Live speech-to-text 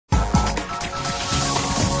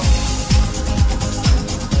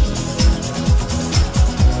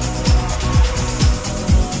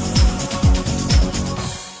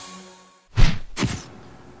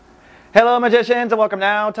Hello magicians and welcome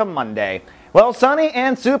now to Monday. Well, sunny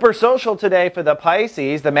and super social today for the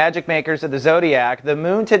Pisces, the magic makers of the zodiac. The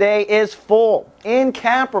moon today is full in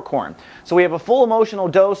Capricorn. So we have a full emotional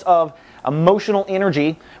dose of emotional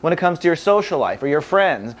energy when it comes to your social life or your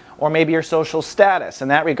friends or maybe your social status in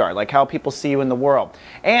that regard, like how people see you in the world.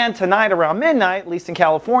 And tonight around midnight, at least in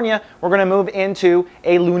California, we're going to move into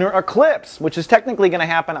a lunar eclipse, which is technically going to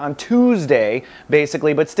happen on Tuesday,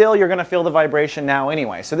 basically, but still you're going to feel the vibration now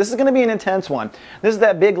anyway. So this is going to be an intense one. This is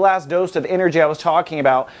that big last dose of energy I was talking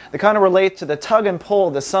about that kind of relates to the tug and pull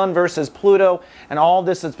of the Sun versus Pluto and all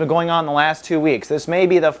this that's been going on in the last 2 weeks. This may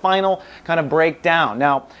be the final kind of breakdown.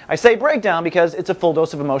 Now, I say breakdown because it's a full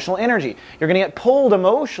dose of emotional energy. You're going to get pulled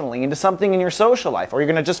emotionally into something in your social life, or you're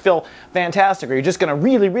going to just feel fantastic, or you're just going to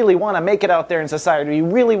really want to make it out there in society, or you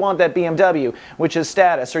really want that BMW, which is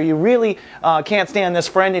status, or you really can't stand this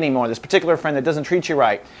friend anymore, this particular friend that doesn't treat you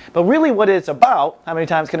right. But really what it's about, how many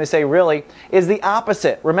times can I say really, is the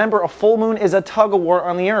opposite. Remember, a full moon is a tug-of-war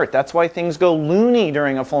on the earth. That's why things go loony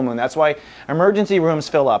during a full moon. That's why emergency rooms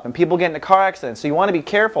fill up and people get into car accidents. So you want to be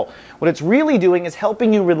careful. What it's really doing is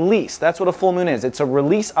helping you release. That's what a full moon is. It's a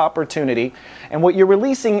release opportunity. And what you're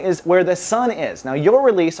releasing is where the sun is. Now your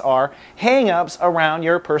release are hang-ups around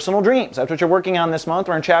your personal dreams. That's what you're working on this month.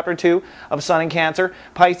 We're in chapter 2 of Sun and Cancer.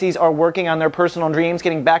 Pisces are working on their personal dreams,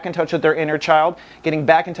 getting back in touch with their inner child, getting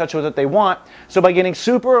back in touch with what they want. So by getting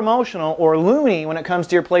super emotional or loony when it comes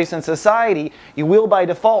to your place in society, you will by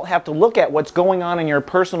default have to look at what's going on in your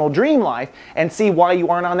personal dream life and see why you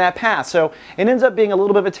aren't on that path. So it ends up being a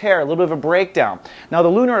little bit of a tear, a little bit of a breakdown. Now the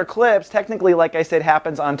lunar eclipse technically, like I said,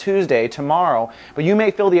 happens on Tuesday, tomorrow, but you may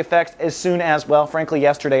feel the effects as soon as, well, frankly,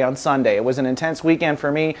 yesterday on Sunday. It was an intense weekend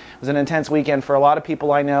for me. It was an intense weekend for a lot of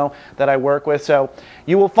people I know that I work with. So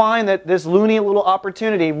you will find that this loony little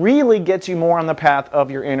opportunity really gets you more on the path of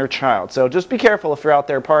your inner child. So just be careful if you're out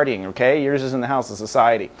there partying, okay? Yours is in the house of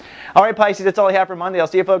society. All right, Pisces, that's all I have for Monday. I'll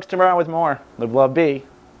see you folks tomorrow with more. Live, love, be.